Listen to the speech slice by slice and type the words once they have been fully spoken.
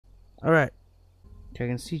Alright. Okay, I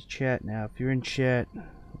can see chat now. If you're in chat,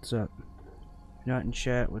 what's up? If you're not in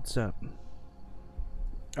chat, what's up?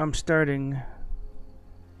 I'm starting.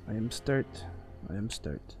 I am start.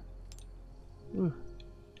 Ooh.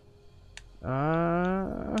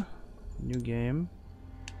 New game.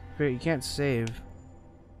 Wait, you can't save.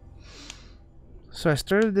 So I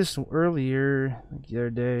started this earlier, like the other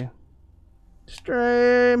day.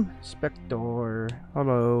 Stream! Spector.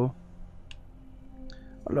 Hello.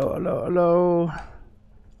 Hello.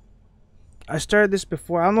 I started this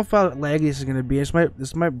before. I don't know how laggy this is gonna be.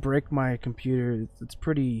 This might break my computer. It's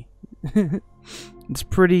pretty it's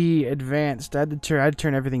pretty advanced. I had to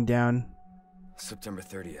turn everything down. September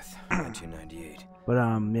 30th, 1998. But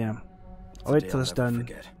yeah. I'll wait till it's done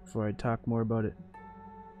before I talk more about it.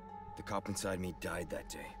 The cop inside me died that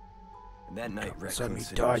day. And that night, Raccoon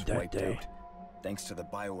City died was that wiped day. out, thanks to the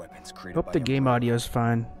bioweapons created Hope by the game audio is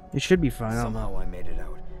fine. It should be fine. I don't Somehow know. I made it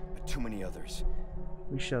out, but too many others.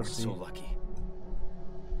 We shall I'm see. so lucky.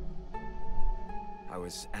 I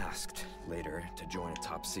was asked later to join a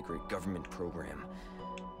top-secret government program.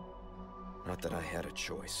 Not that I had a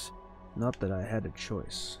choice. Not that I had a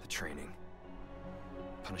choice. The training,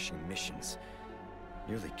 punishing missions,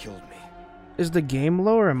 nearly killed me. Is the game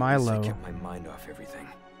low or am I low? I kept my mind off everything.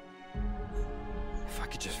 If I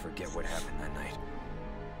could just forget what happened that night.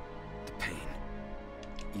 The pain.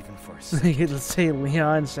 Even for a second. Let's say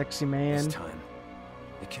Leon, sexy man. This time,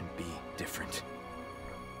 it can be different.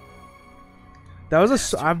 That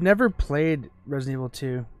was I've never played Resident Evil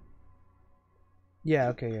 2. Yeah,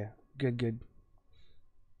 okay, yeah. Good.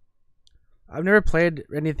 I've never played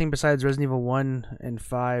anything besides Resident Evil 1 and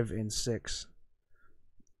 5 and 6.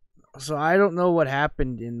 So I don't know what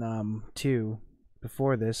happened in 2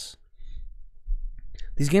 before this.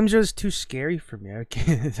 These games are just too scary for me. I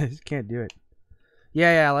just can't do it.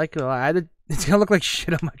 Yeah, I like it a lot. It's gonna look like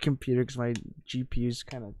shit on my computer because my GPU's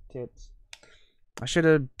kind of tits. I should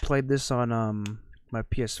have played this on my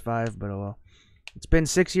PS5, but oh well. It's been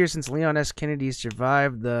 6 years since Leon S. Kennedy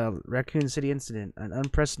survived the Raccoon City incident, an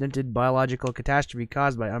unprecedented biological catastrophe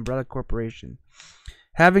caused by Umbrella Corporation.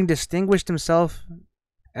 Having distinguished himself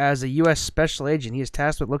as a U.S. special agent, he is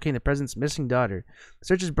tasked with locating the president's missing daughter. The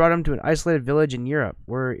search has brought him to an isolated village in Europe,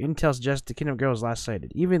 where intel suggests the kidnapped girl was last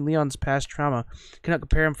sighted. Even Leon's past trauma cannot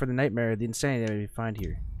prepare him for the nightmare of the insanity that we find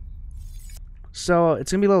here. So,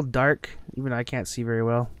 it's going to be a little dark, even though I can't see very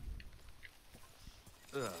well.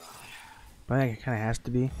 But I think it kind of has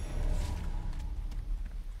to be.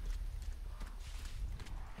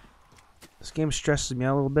 This game stresses me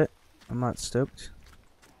out a little bit. I'm not stoked.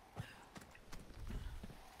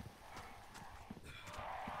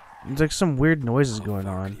 There's like some weird noises going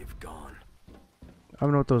on. I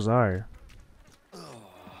don't know what those are. Ooh,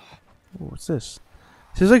 what's this?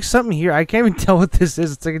 There's like something here. I can't even tell what this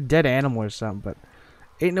is. It's like a dead animal or something, but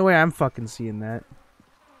ain't no way I'm fucking seeing that.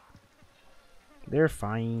 They're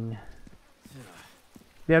fine.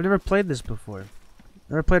 Yeah, I've never played this before.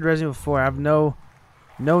 Never played Resident Evil 4. I have no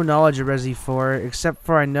knowledge of Resi 4, except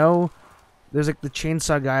for I know there's like the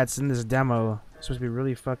chainsaw guy that's in this demo. It's supposed to be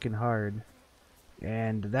really fucking hard.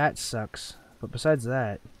 And that sucks. But besides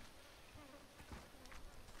that...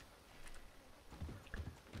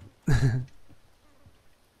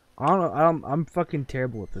 I don't know, I'm fucking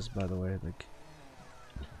terrible at this, by the way. Like,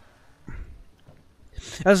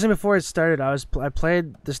 I was saying before it started, I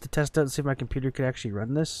played this to test out and see if my computer could actually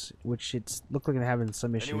run this, which it's looked like I'm having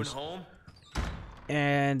some issues. Anyone home?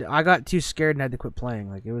 And I got too scared and had to quit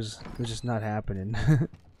playing. Like it was just not happening.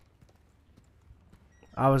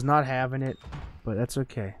 I was not having it, but that's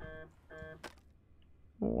okay.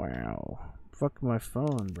 Wow, fuck my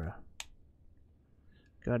phone, bro.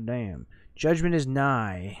 God damn. Judgment is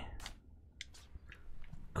nigh.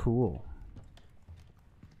 Cool.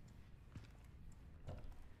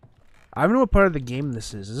 I don't know what part of the game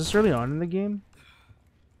this is. Is this early on in the game?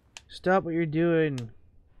 Stop what you're doing,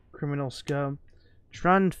 criminal scum.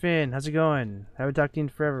 Tron Finn, how's it going? Haven't talked to you in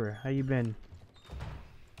forever. How you been?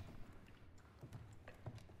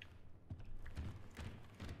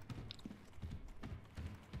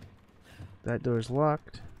 That door's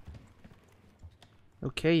locked.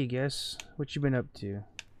 Okay, you guess. What you been up to?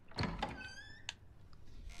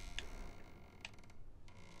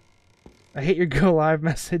 I hate your go live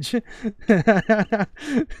message.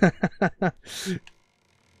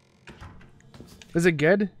 Was it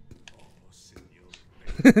good?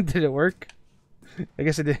 Did it work? I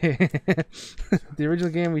guess it did. The original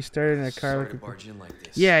game we started in a car. Sorry to barge in like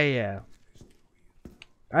this. Yeah.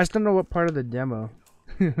 I just don't know what part of the demo.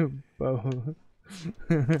 Bo.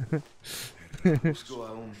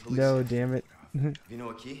 School, No, damn it. You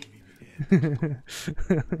know a key?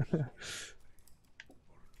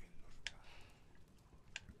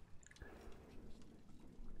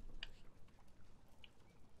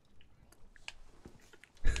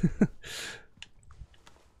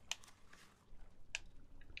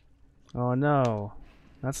 Oh no,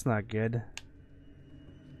 that's not good.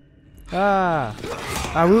 Ah!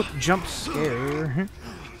 Ah, whoop! Jump scare.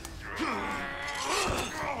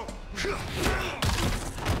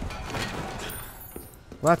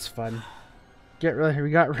 Well, that's fun. We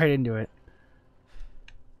got right into it.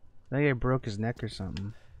 I think I broke his neck or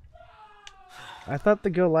something. I thought the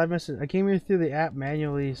go live message. I came here through the app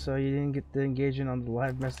manually, so you didn't get the engagement on the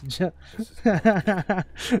live message.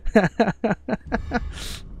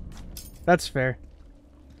 That's fair.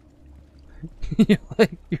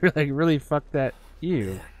 you're like really fuck that. Ew.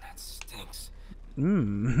 Man, that stinks.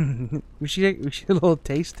 we should do a little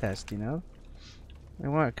taste test, you know.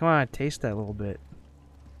 Come on, taste that a little bit.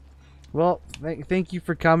 Well, thank you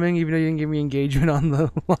for coming, even though you didn't give me engagement on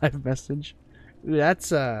the live message. Ooh,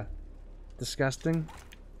 that's disgusting.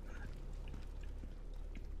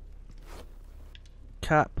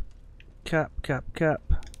 Cup.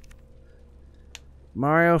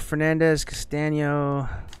 Mario Fernandez Castano.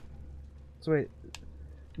 So wait,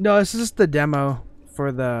 no, this is the demo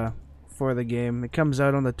for the game. It comes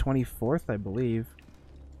out on the 24th, I believe.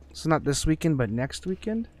 So not this weekend, but next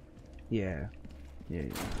weekend. Yeah.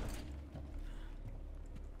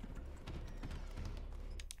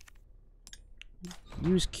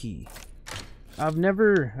 Use key. I've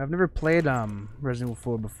never played Resident Evil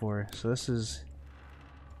 4 before, so this is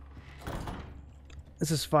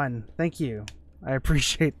fun. Thank you. I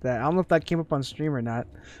appreciate that. I don't know if that came up on stream or not,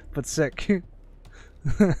 but sick.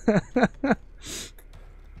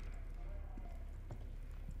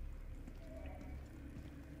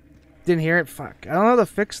 Didn't hear it? Fuck. I don't know how to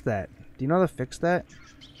fix that. Do you know how to fix that?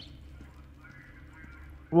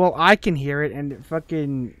 Well, I can hear it and it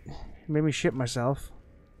fucking made me shit myself.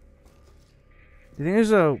 Do you think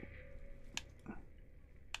there's a...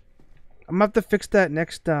 I'm gonna have to fix that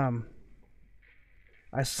next,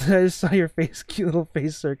 I just saw your face, cute little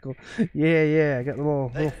face circle. Yeah, I got a little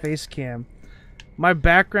face cam. My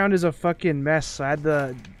background is a fucking mess, so I had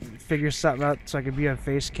to figure something out so I could be on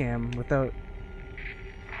face cam without...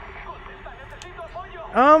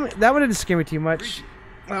 that one didn't scare me too much.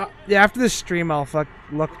 Yeah, after this stream, I'll try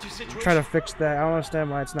to fix that. I don't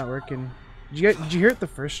understand why it's not working. Did you hear it the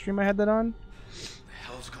first stream I had that on? What the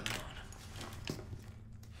hell's going on?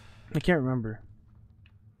 I can't remember.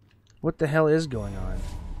 What the hell is going on?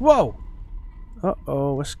 Whoa!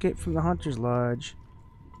 Uh-oh, escape from the Hunter's Lodge.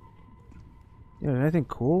 Yeah, anything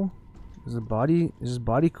cool? Is his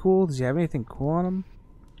body cool? Does he have anything cool on him?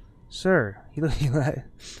 Sir,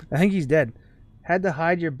 I think he's dead. Had to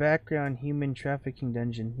hide your background, human trafficking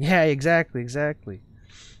dungeon. Yeah, exactly.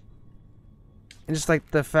 And just like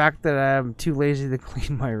the fact that I'm too lazy to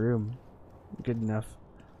clean my room. Good enough.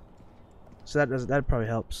 So that probably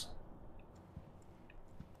helps.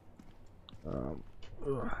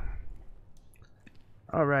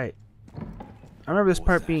 Alright. I remember this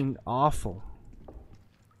part being awful.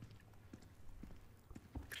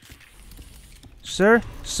 Sir!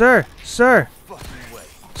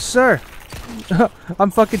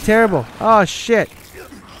 I'm fucking terrible. Oh shit.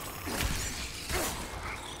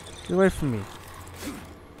 Get away from me.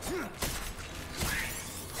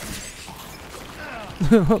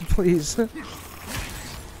 Please.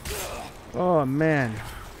 Oh man.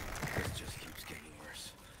 It just keeps getting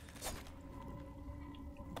worse.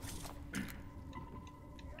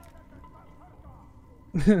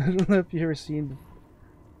 I don't know if you ever seen me.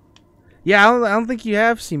 Yeah, I don't think you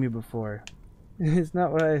have seen me before. It's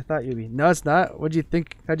not what I thought you'd be. No, it's not. What'd you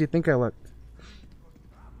think? How'd you think I looked?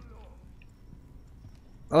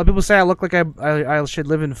 A lot of people say I look like I should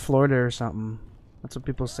live in Florida or something. That's what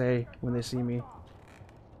people say when they see me.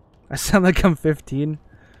 I sound like I'm 15.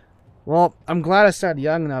 Well, I'm glad I sound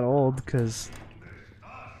young, not old, because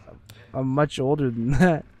I'm much older than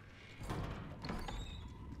that.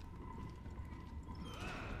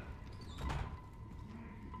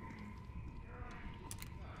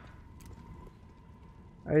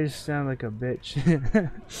 I just sound like a bitch.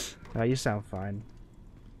 No, you sound fine.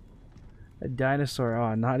 A dinosaur.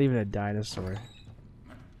 Oh, not even a dinosaur.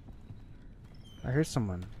 I heard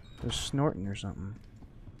someone. They're snorting or something.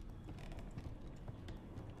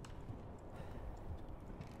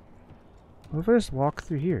 What if I just walk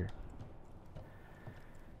through here?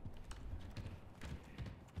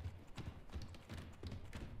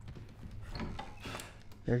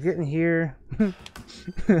 They're getting here.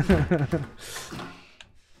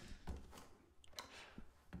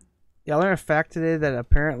 Yeah, Yeah, I learned a fact today that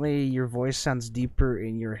apparently your voice sounds deeper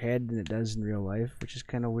in your head than it does in real life, which is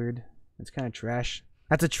kind of weird. It's kind of trash.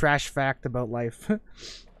 That's a trash fact about life.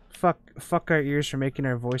 Fuck our ears for making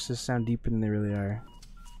our voices sound deeper than they really are.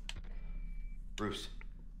 Bruce,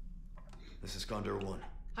 this is Condor 1.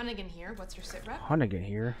 Hunnigan here. What's your sit rep? Hunnigan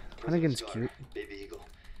here. Hunnigan's cute. Baby Eagle.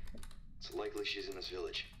 It's likely she's in this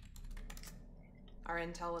village. Our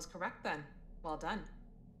intel was correct then. Well done.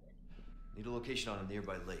 Need a location on a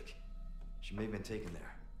nearby lake. She may have been taken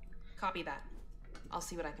there. Copy that. I'll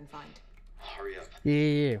see what I can find. Hurry up.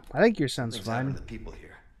 Yeah. I think your sounds Things happen fine. to the people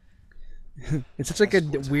here. It's such like a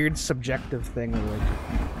weird subjective thing. Like,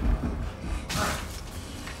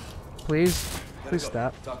 please Gotta go.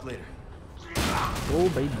 stop. Talk later.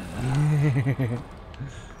 Oh baby.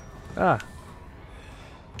 Ah.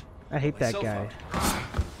 I hate that guy.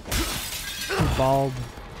 He's bald.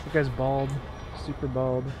 That guy's bald. Super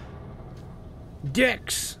bald.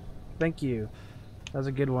 Dicks! Thank you. That was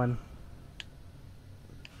a good one.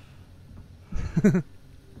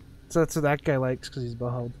 So that's what that guy likes, because he's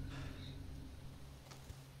bald.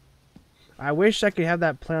 I wish I could have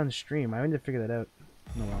that play on stream. I need to figure that out.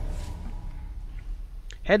 Oh well.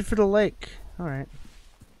 Head for the lake. Alright.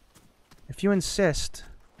 If you insist.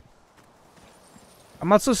 I'm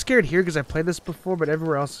not so scared here because I played this before, but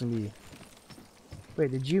everywhere else can be. Wait,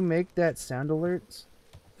 did you make that sound alerts?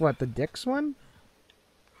 What, the Dix one?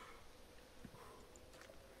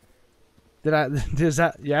 Did I? Does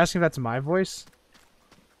that? You asking if that's my voice?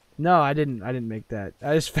 No, I didn't. I didn't make that.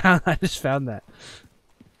 I just found that.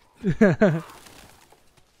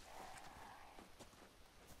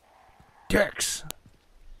 Dix.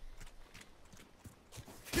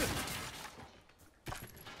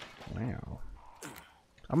 Wow.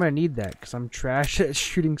 I'm gonna need that because I'm trash at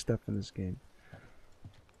shooting stuff in this game.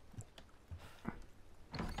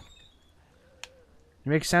 You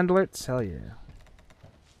make sound alerts? Hell yeah.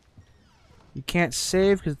 You can't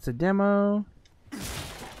save because it's a demo. Give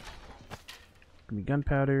me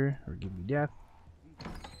gunpowder or give me death.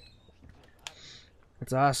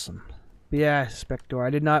 That's awesome. But yeah, Spector, I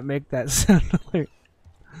did not make that sound alert.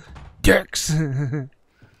 Dicks!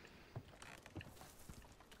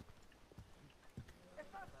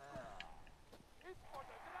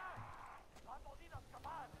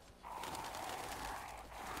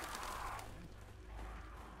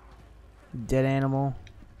 Dead animal.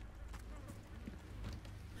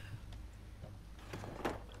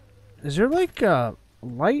 Is there like a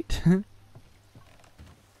light?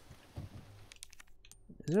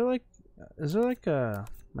 Is there like a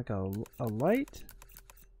light?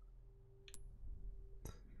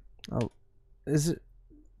 Oh, is it?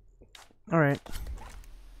 All right.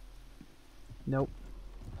 Nope.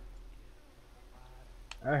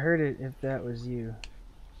 I heard it. If that was you.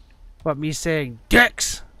 What, me saying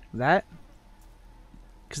dicks? That?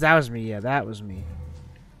 Cause that was me. Yeah, that was me.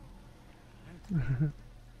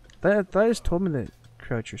 That just told me to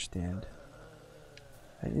crouch or stand.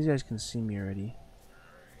 I think these guys can see me already.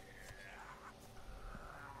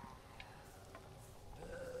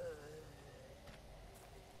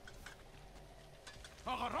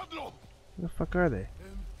 Where the fuck are they?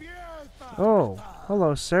 Oh,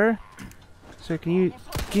 hello, sir. Sir, can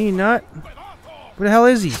you not? Where the hell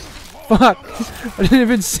is he? Fuck! I didn't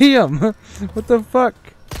even see him. What the fuck?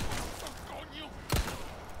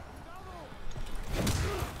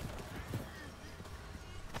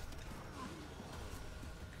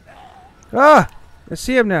 Ah! I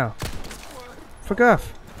see him now. Fuck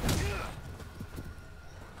off.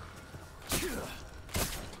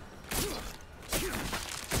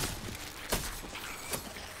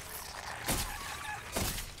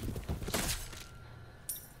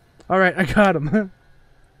 Alright, I got him.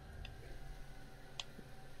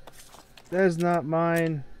 That is not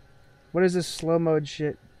mine. What is this slow mode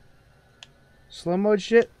shit? Slow mode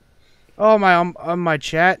shit? Oh, on my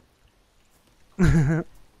chat.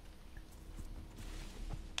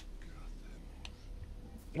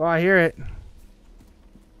 Well, I hear it.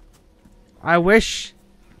 I wish.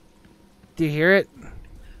 Do you hear it?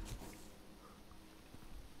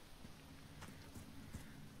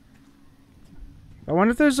 I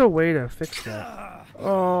wonder if there's a way to fix that.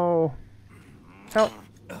 Oh. Help.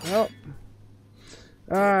 Help.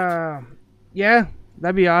 Yeah,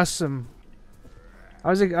 that'd be awesome. I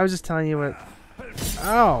was just telling you what.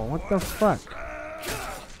 Oh, what the fuck?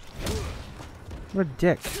 What a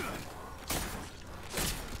dick.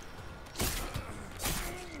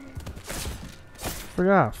 Frick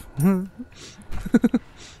off.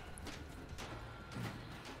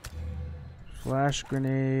 Flash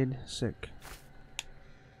grenade. Sick.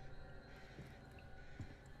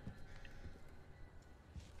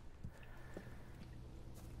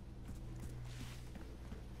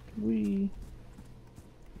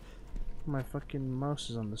 My fucking mouse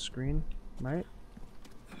is on the screen, right?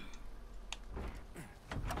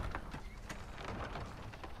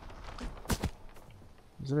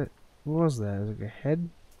 Is it? What was that? Is it like a head?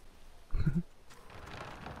 And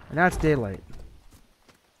now it's daylight.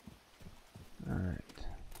 Alright.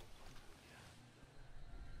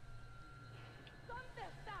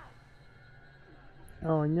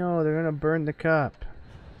 Oh no, they're gonna burn the cup.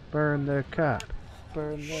 Burn the cup.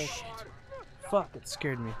 Burn the... Fuck, it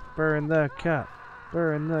scared me. Burn the cup.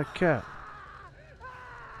 Burn the cup.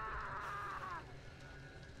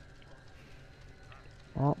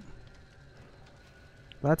 Oh.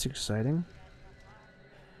 That's exciting.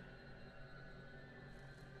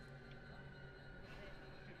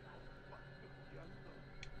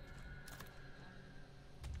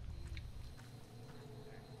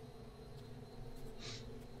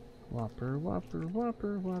 Whopper, whopper,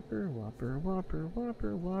 whopper, whopper, whopper, whopper,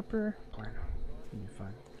 whopper, whopper. Fine. You'll be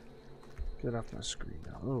fine. Get off my screen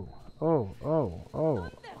now. Oh.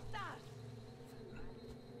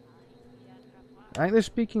 I think they're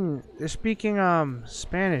speaking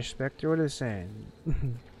Spanish, Spectre. What are they saying?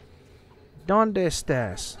 ¿Dónde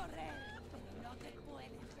estás?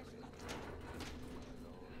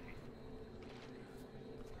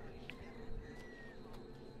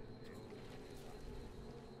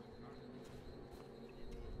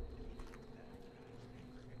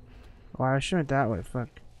 Oh, I shouldn't that way, fuck.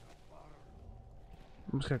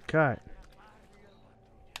 Almost got cut.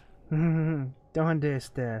 ¿Dónde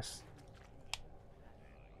estás?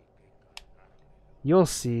 You'll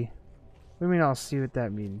see. What do you mean I'll see what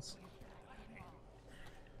that means?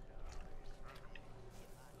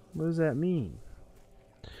 What does that mean?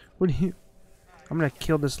 What do you... I'm gonna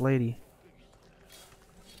kill this lady.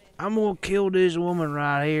 I'm gonna kill this woman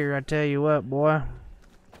right here, I tell you what, boy.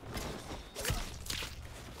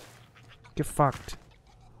 Get fucked.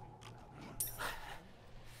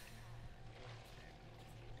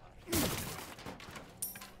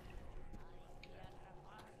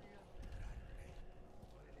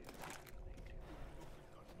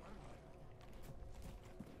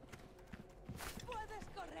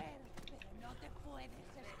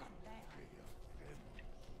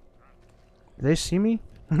 Did they see me?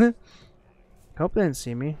 Hope they didn't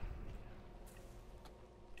see me.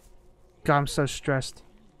 God, I'm so stressed.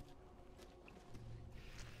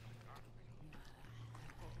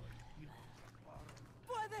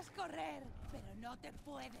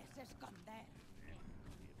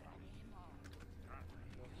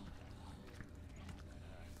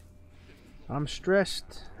 I'm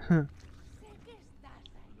stressed.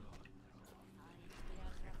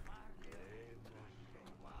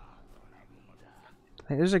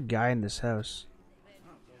 Hey, there's a guy in this house.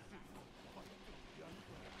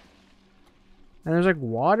 And there's like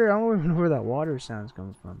water. I don't even know where that water sound's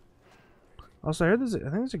coming from. Also, I heard I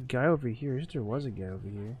think there's a guy over here. I wish there was a guy over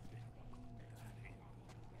here.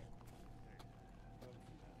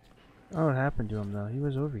 Oh, what happened to him though? He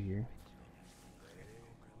was over here.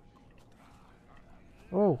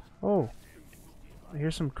 Oh. I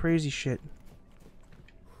hear some crazy shit.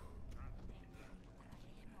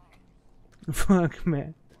 Fuck,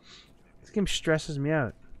 man. This game stresses me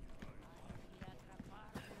out.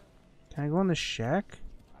 Can I go in the shack?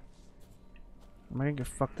 Am I gonna get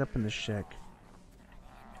fucked up in the shack?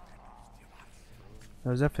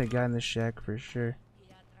 There was definitely a guy in the shack for sure.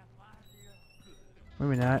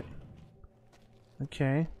 Maybe not.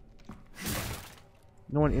 Okay.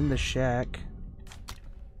 No one in the shack.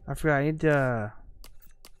 I forgot, I need to...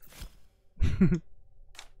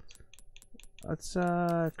 Let's,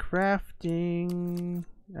 crafting...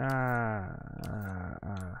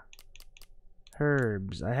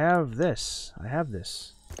 herbs. I have this. I have to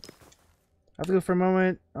go for a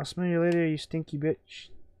moment. I'll smell you later, you stinky bitch.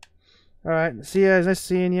 Alright, see ya. It's nice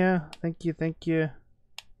seeing ya. Thank you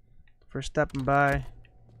for stopping by.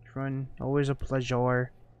 Everyone, always a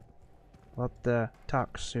pleasure. We'll have to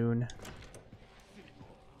talk soon.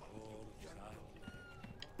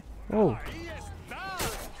 Oh.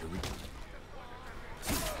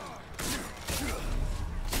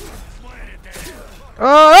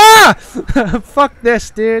 Oh, ah! Fuck this,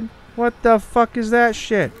 dude. What the fuck is that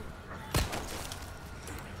shit?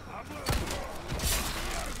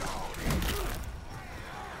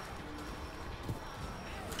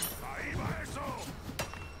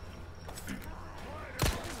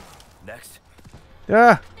 Next.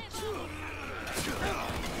 Ah!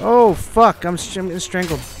 Oh, fuck. I'm getting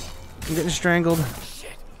strangled. I'm getting strangled.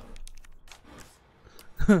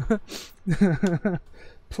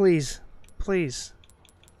 Please. Please.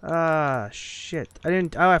 Ah, shit. I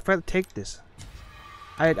didn't... Oh, I forgot to take this.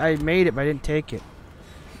 I made it, but I didn't take it.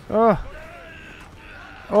 Oh.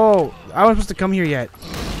 Oh, I wasn't supposed to come here yet.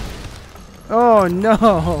 Oh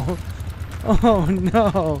no. Oh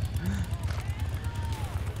no.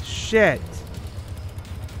 Shit.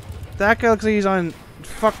 That guy looks like he's on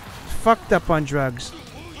fucked up on drugs.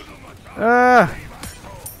 Ah.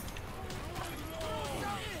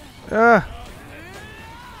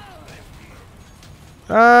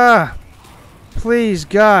 Please,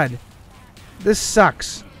 God. This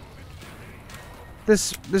sucks.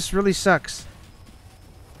 This really sucks.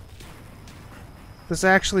 This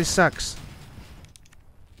actually sucks.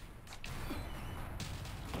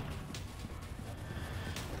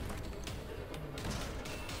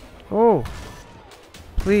 Oh.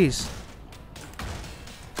 Please.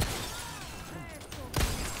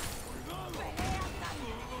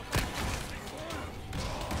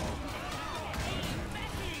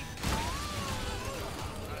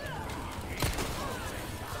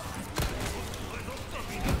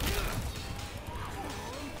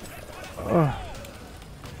 Oh.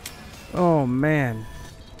 Oh man.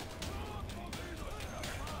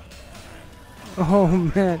 Oh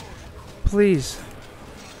man. Please.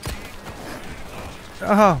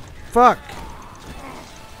 Oh, fuck.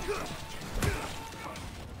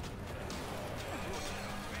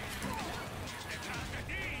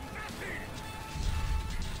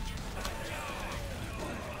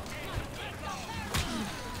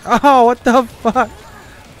 Oh, what the fuck?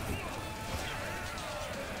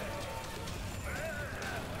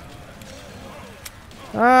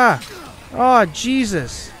 Ah! Oh,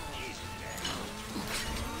 Jesus!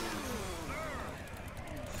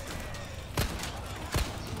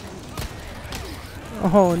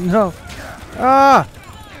 Oh, no. Ah!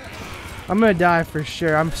 I'm gonna die for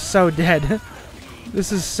sure. I'm so dead.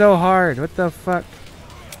 This is so hard. What the fuck?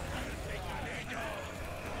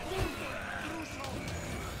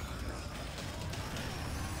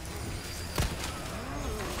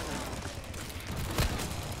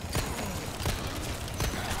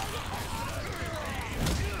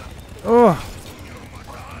 Oh!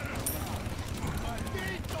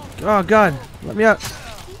 Oh, God. Let me out.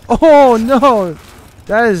 Oh, no!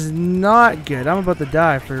 That is not good. I'm about to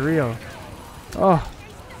die for real. Oh.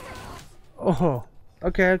 Oh.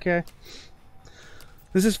 Okay, okay.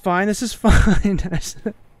 This is fine. This is fine.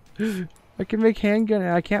 I can make handgun.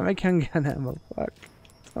 I can't make handgun ammo. Fuck.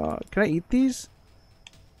 Oh, can I eat these?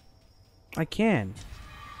 I can.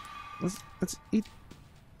 Let's eat.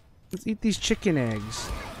 Let's eat these chicken eggs.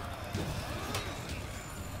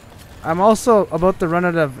 I'm also about to run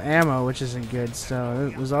out of ammo, which isn't good.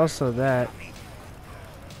 So it was also that.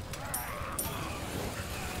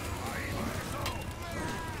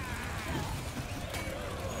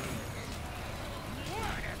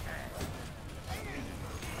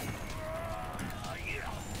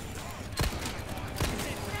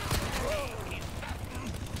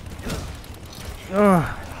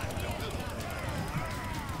 Ugh.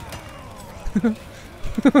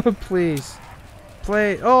 Please.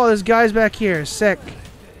 Play. Oh, there's guys back here. Sick.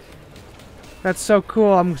 That's so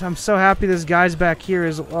cool. I'm so happy this guy's back here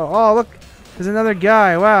as well. Oh, look. There's another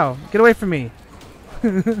guy. Wow. Get away from me.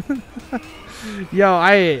 Yo,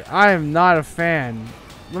 I am not a fan.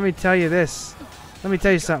 Let me tell you this. Let me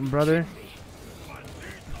tell you something, brother.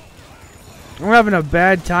 We're having a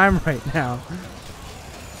bad time right now.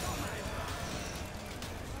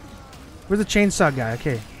 Where's the chainsaw guy?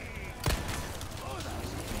 Okay.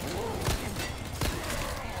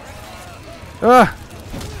 Ugh.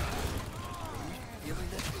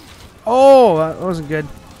 Oh, that wasn't good.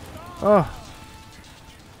 Oh.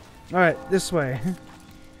 Alright, this way.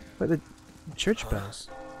 But the church bells.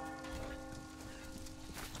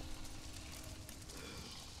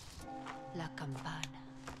 La campana.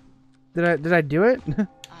 Did I do it?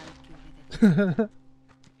 I'll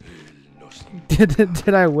do with it.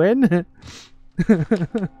 Did I win?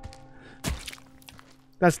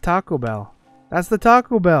 That's Taco Bell. That's the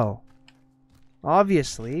Taco Bell.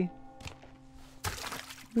 Obviously.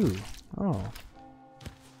 Ooh. Oh.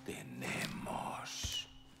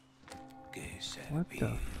 What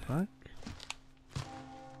the fuck?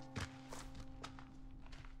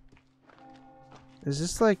 Is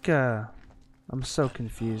this like I'm so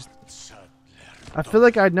confused. I feel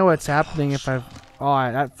like I'd know what's happening if I've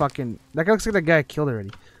that fucking that guy looks like that guy I killed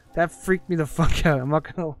already. That freaked me the fuck out, I'm not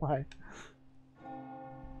gonna lie.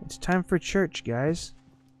 It's time for church, guys.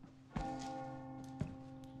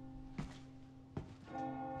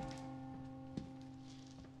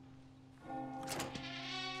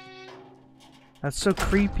 That's so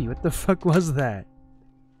creepy. What the fuck was that?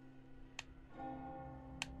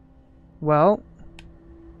 Well.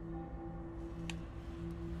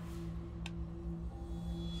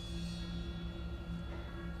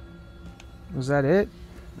 Was that it?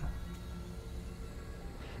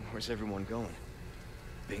 Where's everyone going?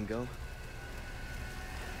 Bingo?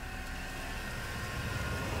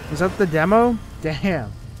 Was that the demo?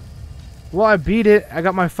 Damn. Well, I beat it. I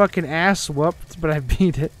got my fucking ass whooped, but I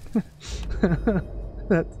beat it.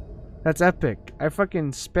 That's epic. I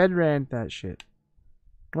fucking sped ran that shit.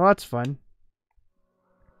 Well, that's fun.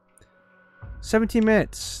 17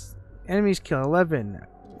 minutes. Enemies kill 11.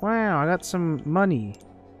 Wow, I got some money.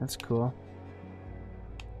 That's cool.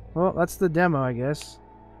 Well, that's the demo, I guess.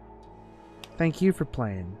 Thank you for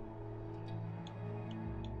playing.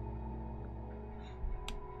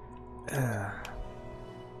 That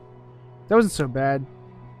wasn't so bad.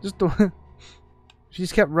 Just the she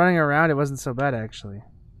just kept running around. It wasn't so bad, actually.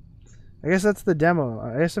 I guess that's the demo.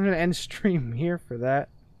 I guess I'm gonna end stream here for that.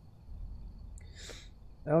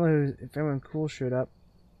 I don't know if anyone cool showed up.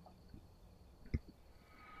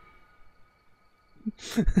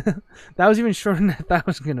 That was even shorter than I thought it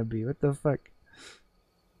was gonna be. What the fuck?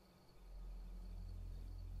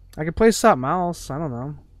 I could play something else. I don't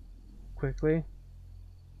know. Quickly.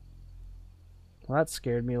 Well, that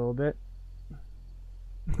scared me a little bit.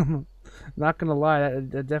 Not gonna lie,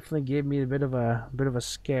 that definitely gave me a bit of a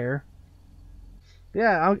scare.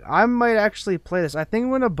 Yeah, I might actually play this. I think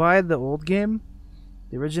I'm gonna buy the old game,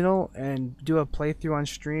 the original, and do a playthrough on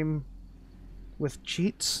stream with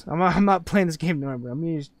cheats. I'm not playing this game normally. I'm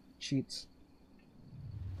gonna use cheats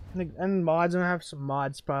and mods. I'm gonna have some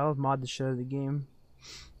mods. Probably I'll mod the shit out of the game,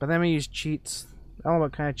 but then I'm gonna use cheats. I don't know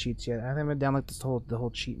what kind of cheats yet. I think I'm gonna download the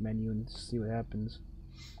whole cheat menu and see what happens.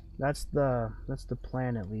 That's the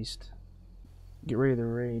plan, at least. Get ready to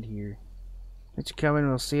raid here. Thanks for coming.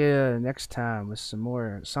 We'll see you next time with some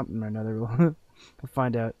more something or another. We'll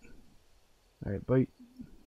find out. All right, bye.